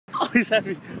he's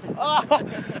happy. Oh.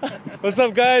 What's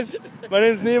up, guys? My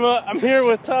name's Nima. I'm here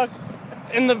with Tuck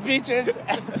in the beaches.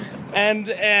 And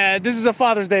this is a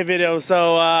Father's Day video,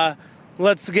 so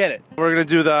let's get it. We're gonna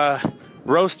do the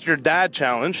roast your dad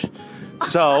challenge.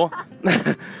 So,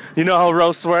 you know how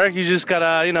roasts work. You just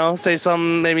gotta, you know, say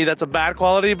something maybe that's a bad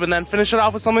quality, but then finish it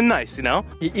off with something nice, you know?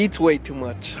 He eats way too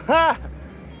much.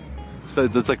 So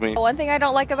it's like me. One thing I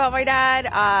don't like about my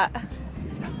dad,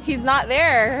 he's not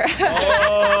there.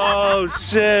 Oh,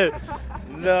 shit.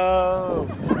 No.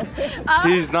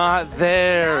 He's not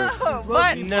there. No,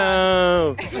 but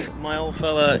No. My old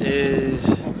fella is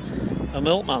a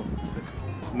milkman.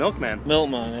 Milkman?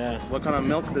 Milkman, yeah. What kind of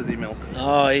milk does he milk?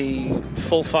 Oh, he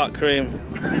full fat cream.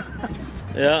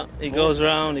 Yeah, he goes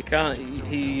around. He can't.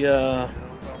 He's a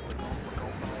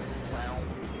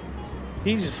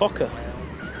fucker.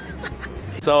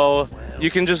 So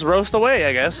you can just roast away,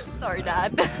 I guess. sorry,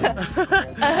 Dad.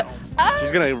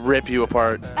 She's gonna rip you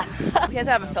apart. He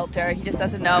doesn't have a filter. He just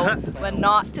doesn't know when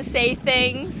not to say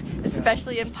things,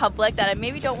 especially in public, that I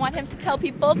maybe don't want him to tell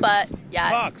people. But yeah,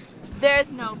 Fox.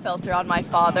 there's no filter on my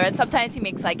father, and sometimes he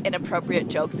makes like inappropriate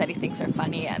jokes that he thinks are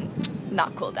funny, and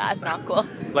not cool, Dad. Not cool.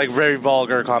 Like very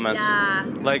vulgar comments. Yeah.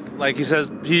 Like he says,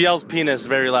 he yells penis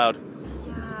very loud.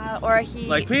 Yeah. Or he.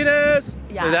 Like penis.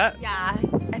 Yeah. Like that. Yeah.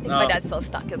 I think Oh. my dad's still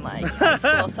stuck in like high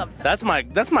school or something. That's my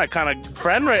kind of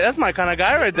friend, right? That's my kind of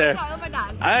guy right there. No, I love my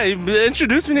dad.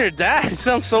 Introduce me to your dad. It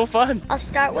sounds so fun. I'll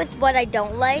start with what I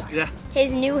don't like. Yeah.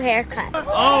 His new haircut.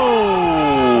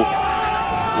 Oh.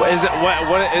 What is it?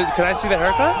 What is? Can I see the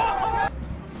haircut?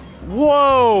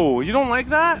 Whoa. You don't like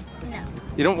that? No.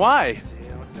 You don't? Why?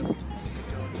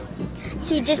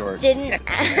 He just didn't.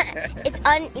 It's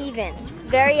uneven.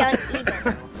 Very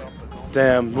uneven.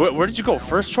 Damn. Where did you go?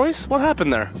 First choice? What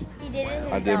happened there? He did it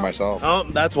himself. I did myself. Oh,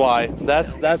 that's why.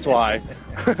 That's why.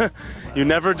 You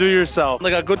never do yourself.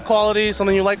 Like a good quality,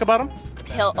 something you like about him?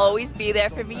 He'll always be there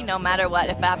for me no matter what.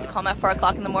 If I have to call him at 4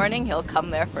 o'clock in the morning, he'll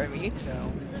come there for me.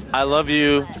 I love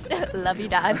you. Love you,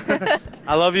 Dad.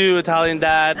 I love you, Italian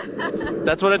dad.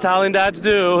 That's what Italian dads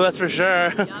do, that's for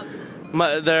sure.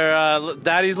 Yep. They're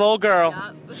daddy's little girl.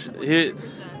 Yep.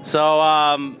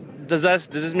 So, does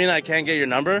this mean I can't get your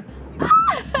number?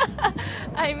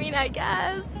 I mean, I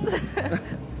guess.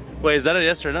 Wait, is that a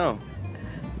yes or no?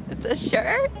 It's a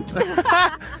shirt.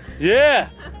 Yeah.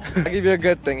 I'll give you a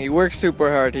good thing. He works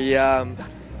super hard. He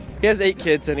has 8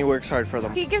 kids and he works hard for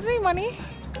them. He gives me money.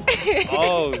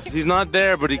 Oh, he's not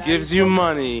there, but he gives you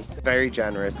money. Very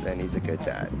generous, and he's a good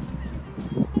dad.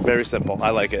 Very simple. I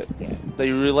like it. That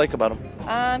you really like about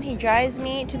him. He drives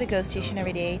me to the GO station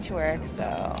every day to work,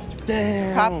 so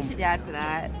Damn. props to Dad for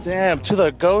that. Damn, to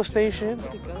the GO station?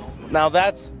 Now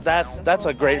that's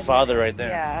a great father right there.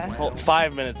 Yeah. Well,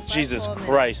 5 minutes. Jesus Well,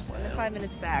 Christ. 5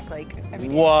 minutes back, like every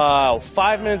day. Wow,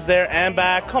 5 minutes there and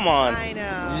back. Come on. I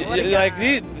know. What a Like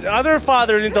guy. the other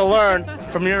fathers need to learn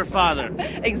from your father.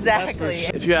 Exactly.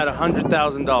 If you had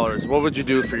 $100,000, what would you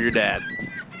do for your dad?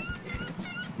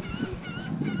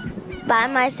 Buy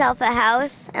myself a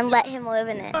house and let him live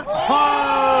in it.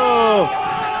 Oh!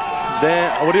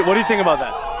 Damn. What do you think about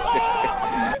that?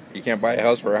 You can't buy a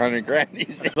house for 100 grand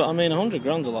these days. But I mean, 100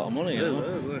 grand's a lot of money, you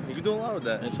know? You could do a lot with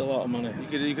that. It's a lot of money.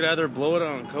 You could either blow it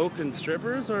on coke and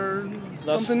strippers or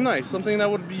something nice, something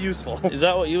that would be useful. Is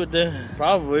that what you would do?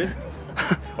 Probably.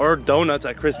 Or donuts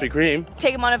at Krispy Kreme.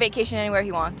 Take him on a vacation anywhere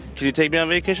he wants. Can you take me on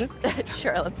vacation?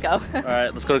 Sure, let's go. All right,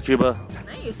 let's go to Cuba.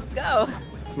 Nice, let's go.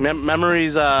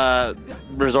 Memories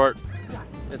resort.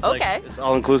 It's Okay. Like, it's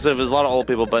all inclusive. There's a lot of old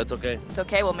people, but it's okay. It's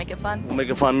okay, we'll make it fun. We'll make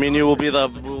it fun. Me and you will be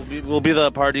we'll be the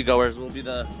party goers. We'll be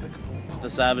the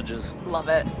savages. Love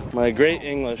it. My great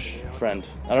English friend.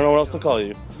 I don't know what else to call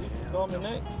you. Call me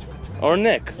Nick. Or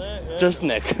Nick. Nick, yeah. Just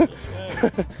Nick.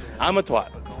 I'm a twat.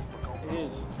 He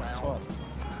is. Twat.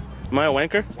 Am I a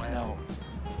wanker? No.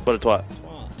 But a twat.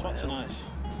 Twat. Twats are nice.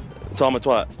 So I'm a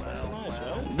twat. They're nice,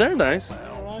 right? They're nice.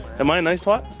 Alright. Am I a nice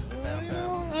twat?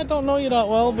 I don't know you that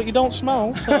well, but you don't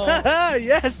smell, so...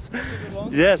 Yes.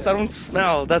 Yes, I don't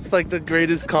smell. That's like the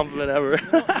greatest compliment ever.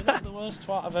 You're not the worst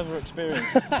twat I've ever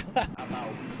experienced.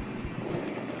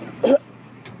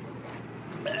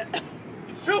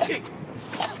 He's choking.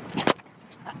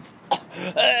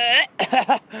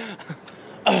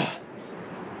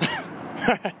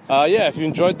 Yeah, if you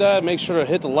enjoyed that, make sure to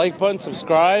hit the like button,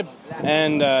 subscribe,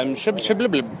 and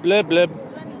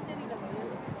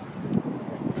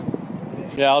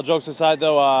yeah, all jokes aside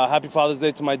though, happy Father's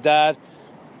Day to my dad.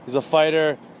 He's a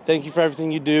fighter. Thank you for everything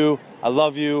you do. I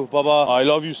love you, Baba. I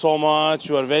love you so much.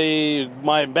 You are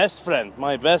my best friend,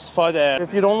 my best father.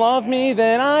 If you don't love me,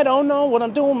 then I don't know what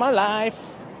I'm doing in my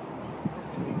life.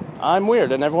 I'm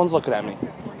weird and everyone's looking at me.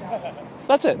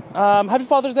 that's it. Happy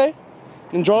Father's Day.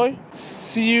 Enjoy.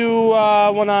 See you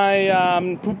when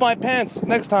I poop my pants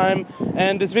next time.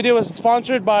 And this video is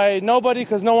sponsored by nobody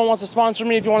because no one wants to sponsor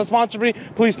me. If you want to sponsor me,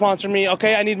 please sponsor me.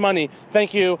 Okay, I need money.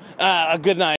 Thank you. Good night.